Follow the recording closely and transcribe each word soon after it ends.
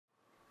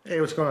Hey,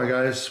 what's going on,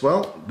 guys?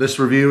 Well, this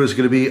review is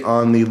going to be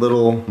on the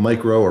little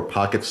micro or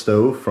pocket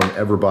stove from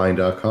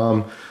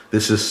everbuying.com.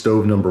 This is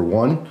stove number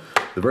 1.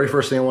 The very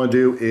first thing I want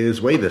to do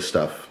is weigh this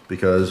stuff,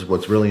 because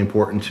what's really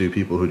important to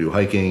people who do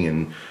hiking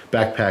and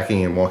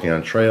backpacking and walking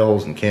on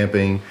trails and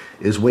camping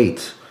is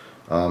weight.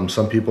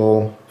 Some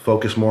people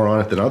focus more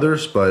on it than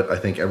others, but I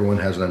think everyone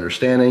has an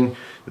understanding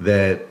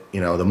that,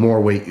 the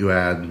more weight you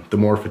add, the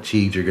more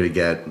fatigued you're going to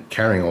get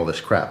carrying all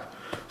this crap.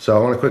 So I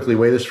want to quickly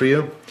weigh this for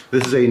you.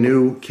 This is a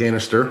new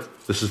canister.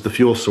 This is the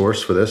fuel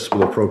source for this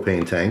little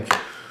propane tank.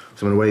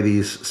 So I'm going to weigh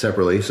these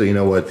separately so you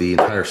know what the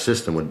entire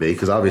system would be,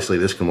 because obviously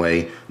this can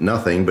weigh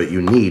nothing, but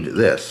you need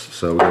this.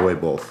 So we're going to weigh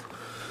both.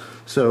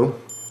 So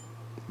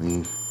let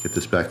me get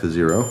this back to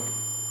 0.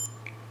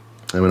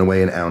 I'm going to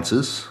weigh in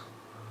ounces.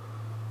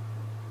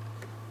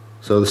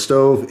 So the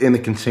stove in the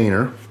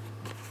container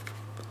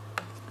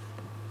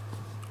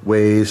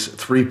weighs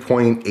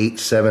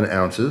 3.87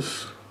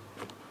 ounces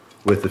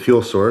with the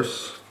fuel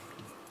source,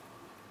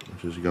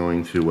 which is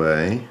going to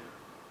weigh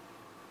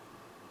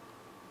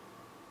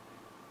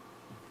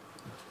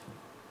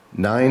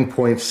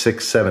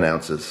 9.67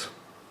 ounces.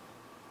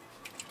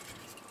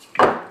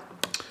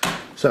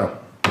 So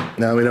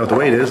now we know what the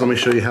weight is. Let me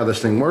show you how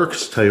this thing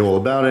works, tell you all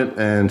about it,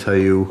 and tell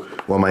you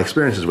what my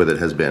experiences with it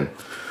has been.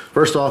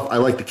 First off, I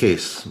like the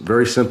case.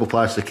 Very simple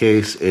plastic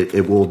case.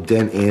 It will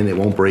dent in, it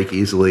won't break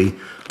easily.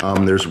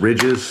 There's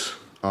ridges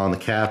on the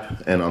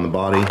cap and on the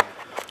body,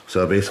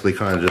 so it basically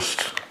kind of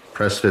just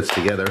press fits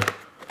together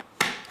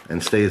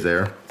and stays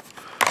there.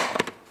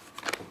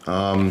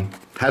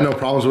 Had no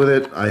problems with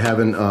it. I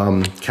haven't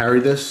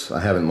carried this. I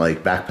haven't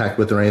backpacked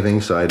with it or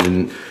anything, so I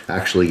didn't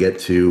actually get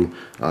to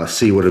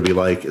see what it'd be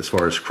like as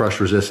far as crush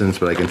resistance,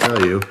 but I can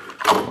tell you,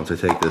 once I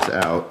take this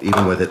out,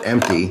 even with it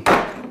empty,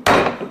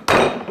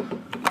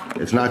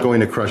 it's not going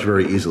to crush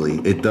very easily.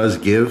 It does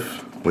give,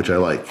 which I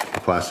like.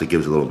 The plastic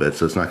gives a little bit,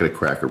 so it's not going to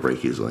crack or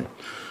break easily.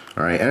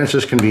 All right, and it's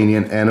just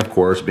convenient, and of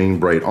course, being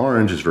bright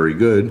orange is very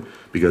good,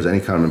 because any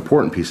kind of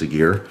important piece of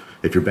gear,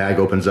 if your bag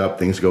opens up,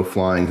 things go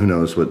flying, who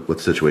knows what the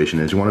situation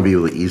is. You want to be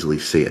able to easily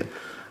see it.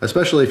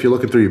 Especially if you're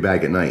looking through your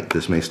bag at night,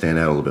 this may stand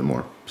out a little bit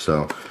more.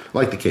 So, I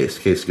like the case.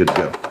 The case is good to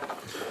go.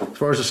 As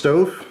far as the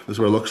stove, this is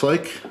what it looks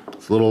like.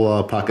 It's a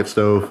little pocket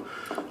stove.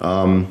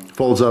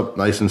 Folds up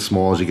nice and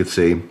small, as you can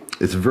see.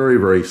 It's very,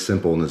 very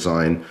simple in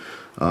design.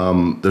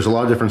 There's a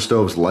lot of different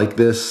stoves like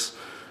this.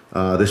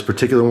 This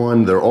particular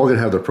one, they're all going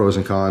to have their pros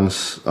and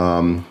cons.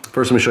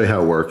 First, let me show you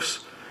how it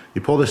works. You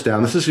pull this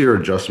down. This is your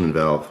adjustment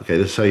valve. Okay,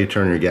 this is how you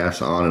turn your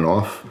gas on and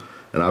off.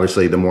 And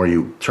obviously, the more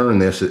you turn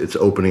this, it's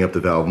opening up the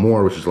valve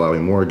more, which is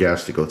allowing more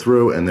gas to go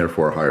through, and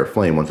therefore a higher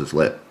flame once it's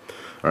lit.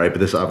 All right,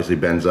 but this obviously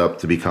bends up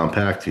to be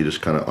compact. You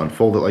just kind of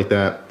unfold it like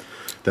that.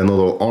 Then the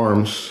little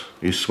arms,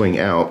 you swing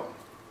out,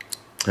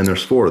 and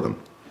there's 4 of them.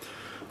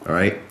 All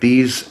right,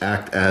 these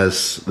act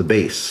as the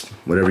base.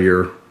 Whatever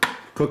you're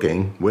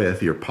cooking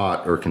with, your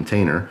pot or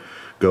container,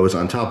 goes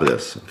on top of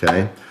this,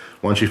 okay?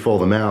 Once you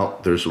fold them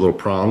out, there's little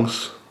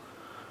prongs.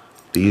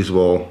 These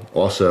will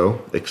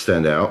also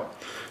extend out.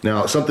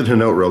 Now, something to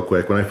note real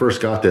quick, when I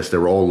first got this, they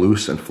were all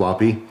loose and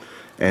floppy,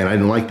 and I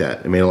didn't like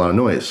that. It made a lot of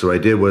noise. So what I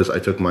did was I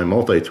took my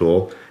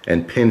multi-tool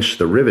and pinched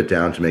the rivet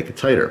down to make it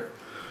tighter.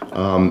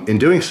 In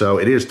doing so,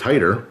 it is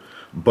tighter,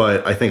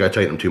 but I think I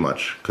tightened them too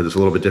much, because it's a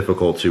little bit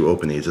difficult to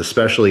open these,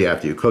 especially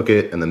after you cook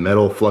it and the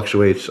metal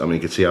fluctuates. I mean, you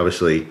can see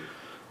obviously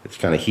it's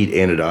kind of heat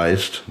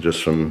anodized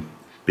just from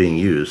being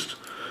used.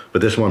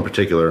 But this one in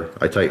particular,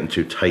 I tightened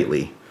too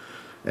tightly,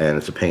 and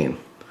it's a pain.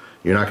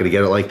 You're not going to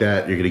get it like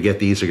that. You're going to get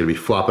these, they're going to be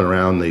flopping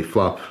around. They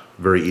flop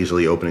very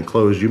easily, open and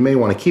close. You may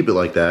want to keep it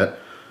like that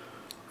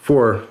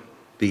for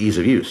the ease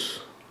of use.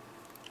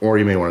 Or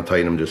you may want to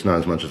tighten them, just not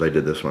as much as I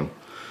did this one.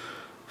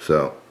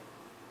 So,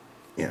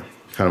 yeah,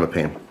 kind of a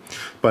pain.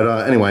 But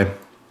anyway,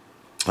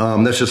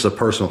 that's just a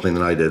personal thing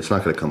that I did. It's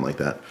not going to come like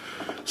that.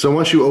 So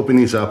once you open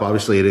these up,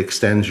 obviously it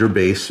extends your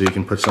base, so you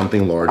can put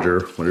something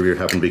larger, whatever you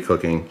happen to be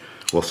cooking,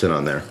 will sit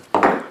on there.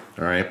 All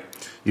right.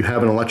 You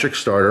have an electric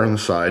starter on the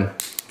side,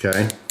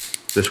 okay?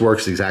 This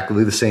works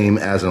exactly the same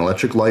as an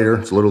electric lighter.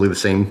 It's literally the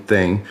same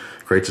thing.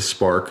 Creates a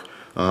spark.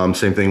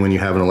 Same thing when you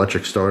have an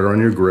electric starter on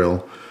your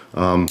grill.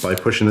 By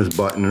pushing this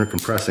button or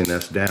compressing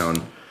this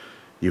down,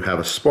 you have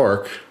a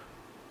spark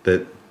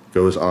that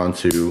goes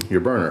onto your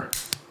burner.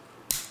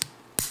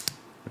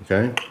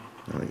 Okay?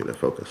 Let me get that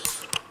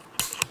focused.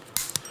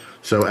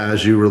 So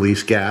as you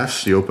release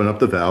gas, you open up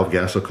the valve,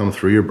 gas will come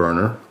through your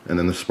burner, and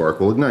then the spark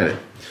will ignite it.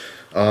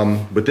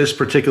 But this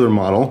particular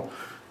model,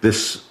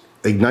 this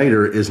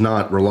igniter is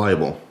not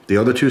reliable. The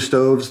other 2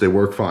 stoves, they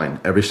work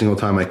fine. Every single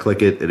time I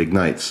click it, it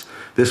ignites.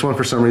 This one,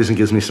 for some reason,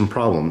 gives me some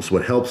problems.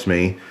 What helps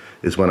me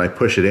is when I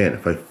push it in.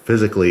 If I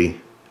physically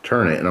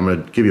turn it, and I'm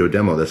going to give you a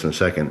demo of this in a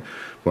second,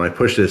 when I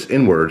push this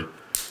inward,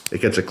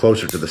 it gets it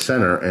closer to the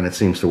center, and it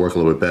seems to work a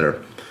little bit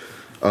better.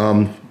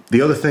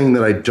 The other thing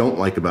that I don't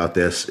like about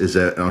this is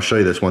that, and I'll show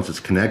you this once it's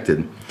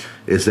connected,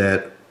 is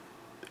that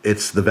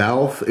it's the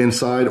valve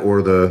inside,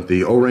 or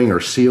the O-ring or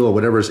seal or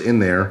whatever's in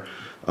there.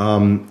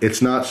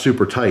 It's not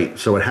super tight,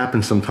 so what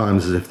happens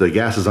sometimes is if the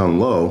gas is on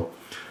low,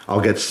 I'll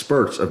get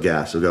spurts of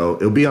gas.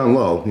 It'll be on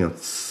low, you know,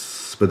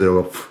 but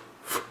it'll go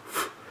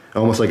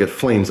almost like it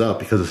flames up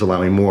because it's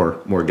allowing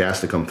more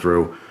gas to come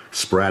through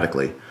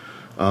sporadically.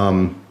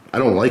 I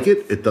don't like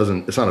it.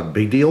 It's not a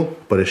big deal,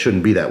 but it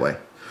shouldn't be that way.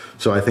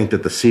 So I think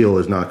that the seal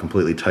is not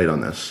completely tight on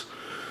this.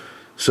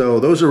 So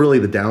those are really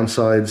the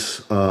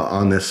downsides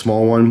on this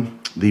small one.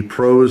 The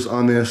pros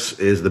on this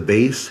is the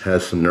base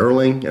has some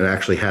knurling and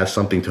actually has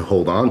something to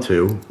hold on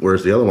to,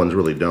 whereas the other ones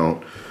really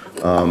don't.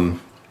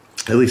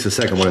 At least the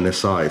second one in this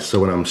size.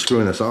 So when I'm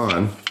screwing this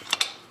on,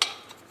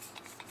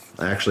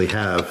 I actually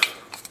have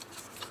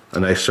a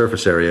nice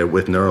surface area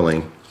with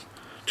knurling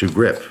to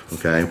grip,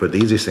 okay? But the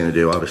easiest thing to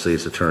do, obviously,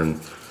 is to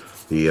turn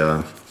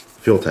the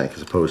fuel tank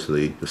as opposed to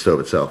the stove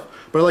itself.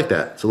 But I like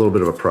that. It's a little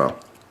bit of a pro.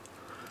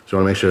 So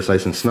I want to make sure it's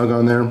nice and snug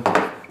on there.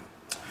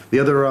 The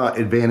other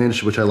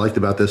advantage, which I liked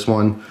about this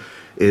one,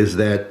 is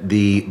that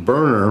the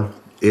burner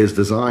is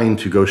designed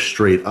to go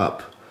straight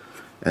up.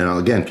 And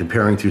again,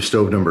 comparing to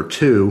stove number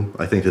 2,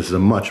 I think this is a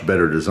much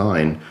better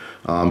design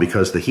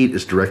because the heat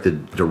is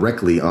directed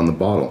directly on the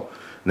bottle.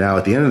 Now,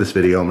 at the end of this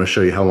video, I'm going to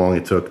show you how long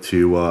it took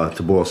to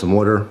boil some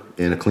water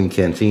in a clean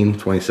canteen,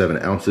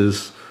 27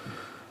 ounces.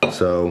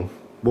 So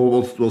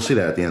we'll see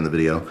that at the end of the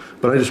video.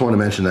 But I just want to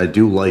mention that I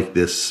do like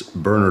this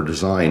burner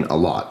design a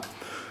lot.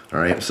 All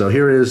right, so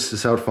here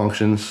is how it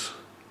functions.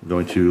 I'm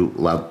going to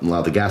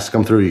allow the gas to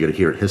come through. You're going to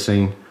hear it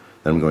hissing.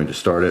 Then I'm going to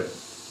start it.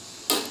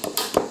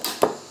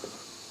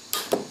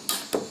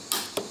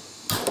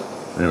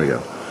 There we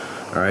go.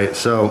 All right,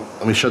 so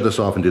let me shut this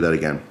off and do that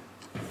again.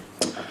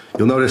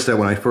 You'll notice that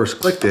when I first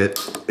clicked it,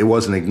 it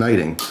wasn't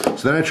igniting.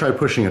 So then I tried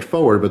pushing it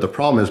forward, but the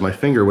problem is my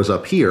finger was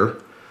up here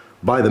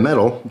by the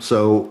metal,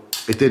 so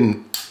it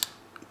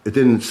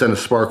didn't send a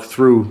spark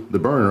through the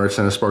burner, it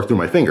sent a spark through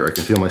my finger. I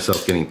can feel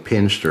myself getting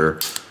pinched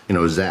or, you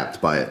know, zapped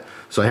by it.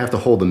 So I have to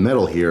hold the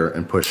metal here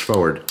and push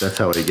forward. That's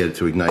how I get it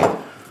to ignite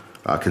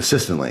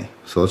consistently.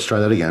 So let's try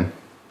that again.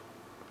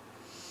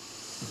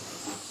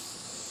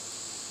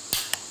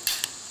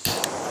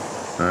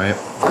 All right,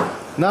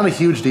 not a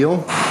huge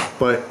deal,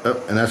 but,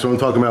 and that's what I'm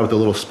talking about with the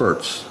little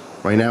spurts.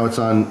 Right now it's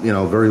on, you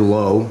know, very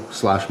low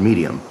 /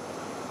 medium.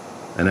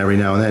 And every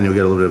now and then you'll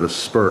get a little bit of a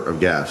spurt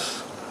of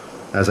gas.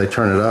 As I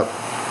turn it up,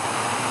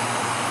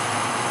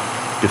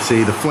 you can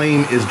see the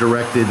flame is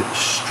directed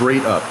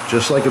straight up,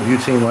 just like a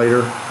butane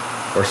lighter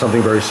or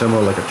something very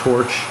similar like a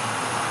torch.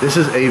 This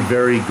is a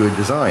very good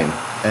design.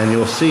 And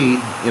you'll see,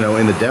 you know,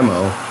 in the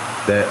demo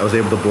that I was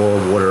able to boil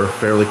water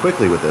fairly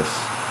quickly with this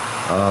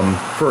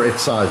for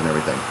its size and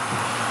everything.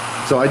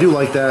 So I do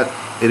like that.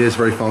 It is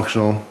very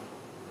functional.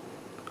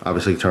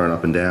 Obviously turn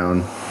up and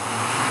down.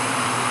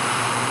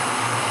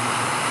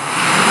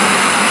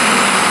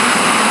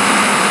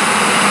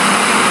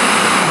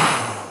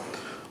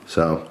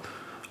 So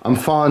I'm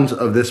fond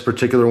of this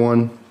particular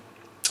one.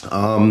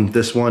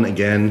 This one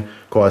again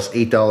costs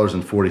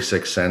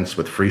 $8.46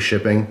 with free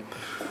shipping.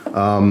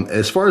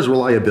 As far as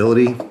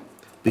reliability,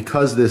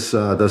 because this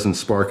doesn't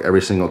spark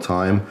every single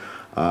time,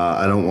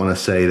 I don't want to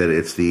say that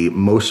it's the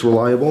most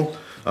reliable.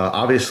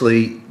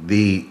 Obviously,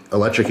 the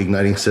electric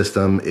igniting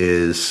system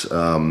is,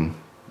 you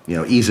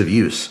know, ease of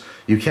use.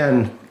 You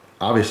can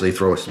obviously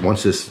throw,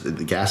 once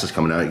the gas is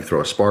coming out, you can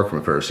throw a spark from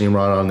a kerosene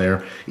rod on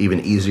there. Even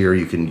easier,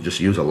 you can just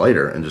use a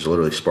lighter and just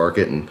literally spark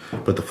it and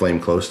put the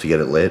flame close to get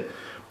it lit.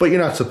 But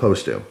you're not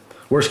supposed to.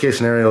 Worst case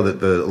scenario,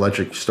 that the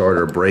electric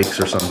starter breaks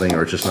or something,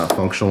 or it's just not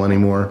functional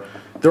anymore.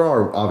 There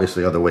are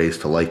obviously other ways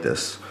to light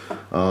this.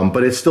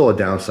 But it's still a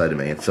downside to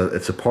me. It's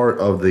a part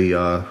of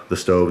the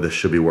stove that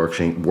should be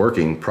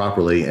working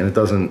properly, and it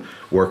doesn't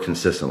work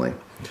consistently.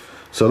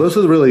 So those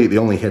are really the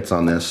only hits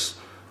on this.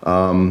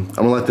 I'm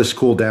gonna let this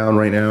cool down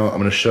right now. I'm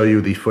gonna show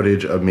you the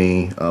footage of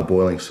me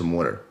boiling some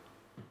water.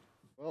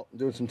 Well,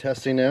 doing some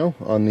testing now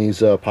on these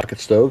pocket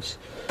stoves.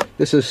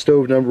 This is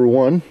stove number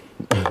 1.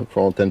 For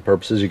all intents and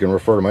purposes, you can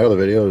refer to my other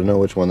video to know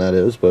which one that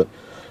is. But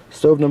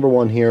stove number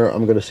 1 here,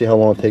 I'm gonna see how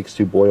long it takes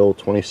to boil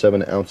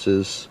 27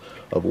 ounces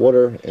of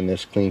water in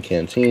this clean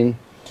canteen.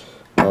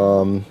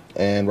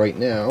 And right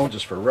now,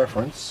 just for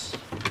reference,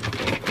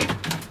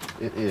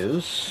 it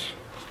is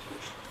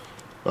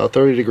about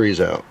 30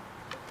 degrees out.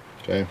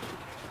 Okay,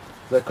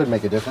 that could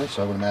make a difference.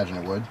 I would imagine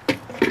it would.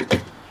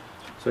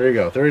 So there you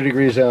go, 30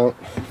 degrees out.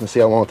 Let's see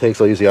how long it takes.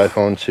 I'll use the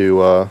iPhone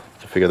to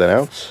figure that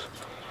out.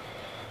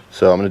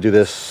 So I'm going to do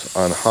this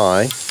on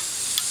high.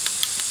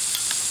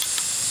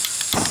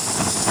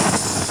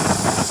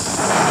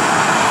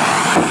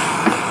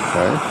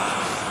 Okay.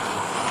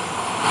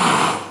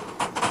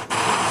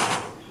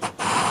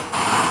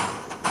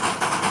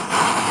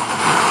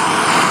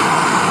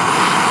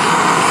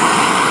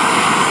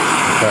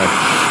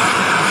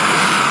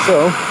 So,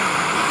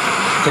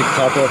 take the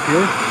top off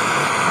here,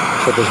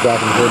 set this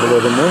back in the table a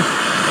little bit more,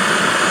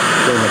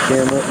 turn the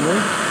camera up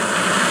more.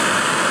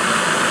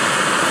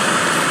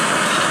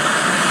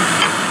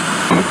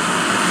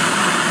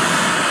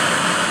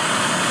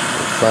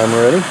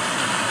 Timer ready.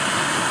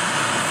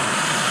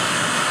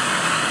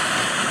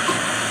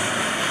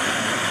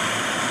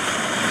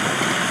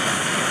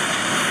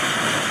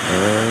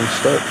 And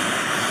start.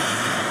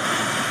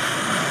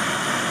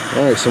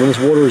 All right, so when this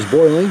water is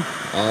boiling,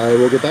 I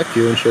will get back to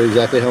you and show you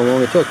exactly how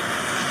long it took.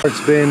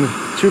 It's been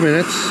 2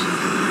 minutes.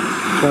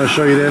 Just want to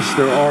show you this.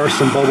 There are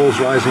some bubbles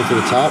rising to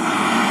the top.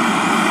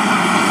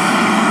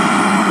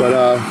 But,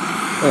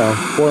 you know,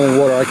 boiling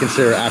water I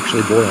consider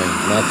actually boiling,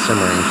 not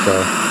simmering. So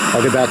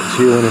I'll get back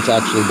to you when it's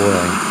actually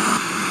boiling.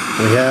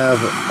 We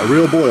have a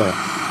real boil.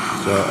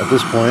 So at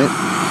this point,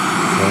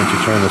 I'm going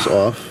to turn this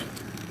off.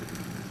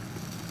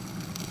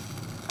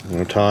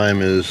 Our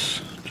time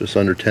is just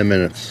under 10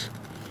 minutes.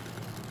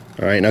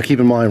 All right, now keep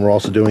in mind we're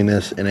also doing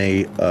this in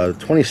a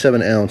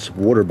 27-ounce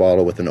water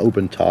bottle with an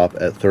open top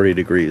at 30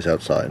 degrees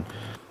outside.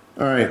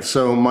 All right,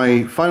 so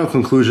my final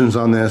conclusions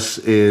on this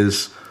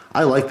is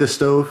I like this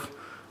stove.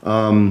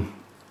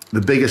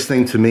 The biggest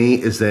thing to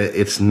me is that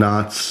it's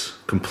not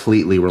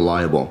completely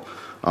reliable.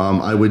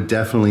 I would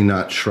definitely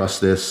not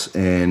trust this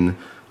in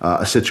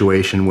a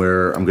situation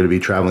where I'm going to be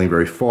traveling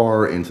very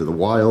far into the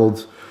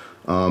wild.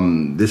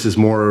 This is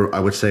more, I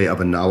would say, of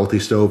a novelty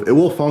stove. It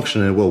will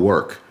function and it will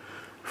work.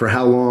 For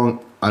how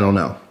long, I don't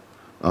know.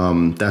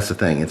 That's the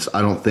thing.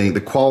 I don't think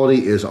the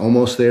quality is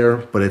almost there,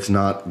 but it's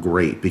not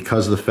great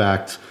because of the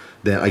fact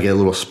that I get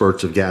little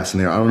spurts of gas in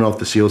there. I don't know if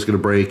the seal is going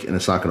to break and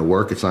it's not going to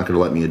work. It's not going to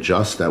let me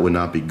adjust. That would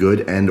not be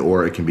good, and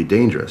or it can be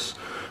dangerous.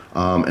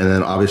 And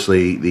then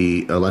obviously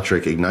the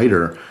electric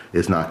igniter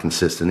is not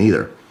consistent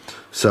either.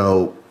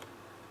 So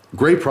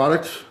great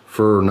product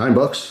for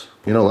 $9,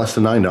 you know, less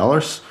than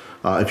 $9.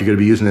 If you're going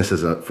to be using this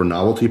for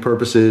novelty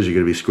purposes, you're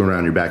going to be screwing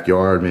around your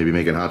backyard, maybe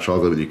making hot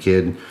chocolate with your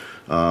kid,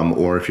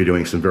 or if you're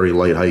doing some very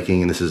light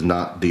hiking and this is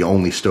not the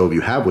only stove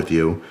you have with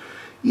you,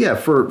 yeah,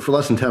 for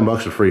less than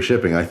 $10 for free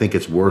shipping, I think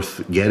it's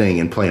worth getting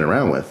and playing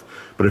around with.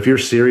 But if you're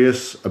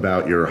serious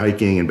about your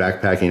hiking and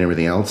backpacking and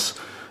everything else,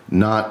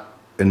 not,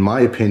 in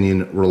my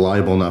opinion,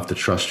 reliable enough to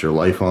trust your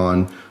life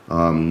on,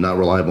 not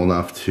reliable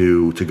enough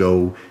to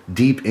go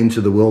deep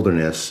into the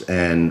wilderness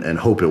and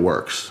hope it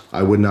works.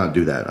 I would not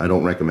do that. I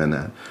don't recommend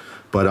that.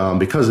 But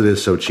because it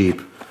is so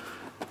cheap,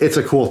 it's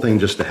a cool thing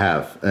just to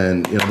have.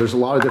 And you know, there's a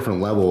lot of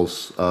different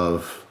levels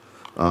of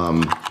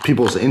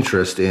people's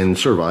interest in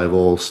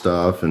survival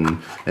stuff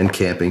and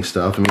camping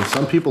stuff. I mean,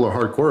 some people are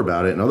hardcore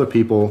about it, and other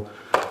people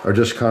are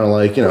just kind of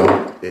like, you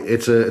know,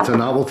 it's a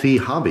novelty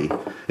hobby.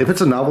 If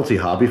it's a novelty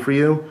hobby for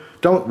you,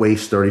 don't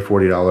waste $30,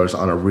 $40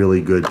 on a really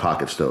good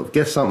pocket stove.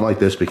 Get something like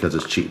this because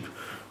it's cheap.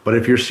 But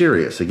if you're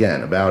serious,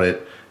 again, about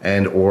it,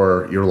 and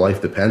or your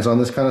life depends on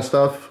this kind of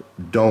stuff,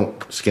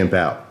 don't skimp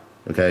out,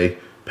 okay?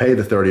 Pay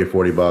the 30 or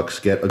 40 bucks,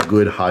 get a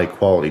good high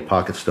quality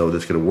pocket stove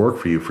that's gonna work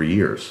for you for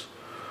years.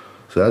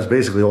 So that's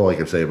basically all I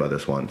can say about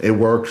this one. It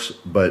works,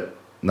 but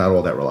not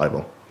all that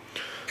reliable.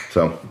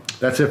 So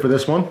that's it for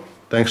this one.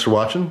 Thanks for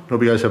watching.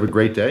 Hope you guys have a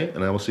great day,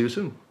 and I will see you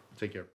soon. Take care.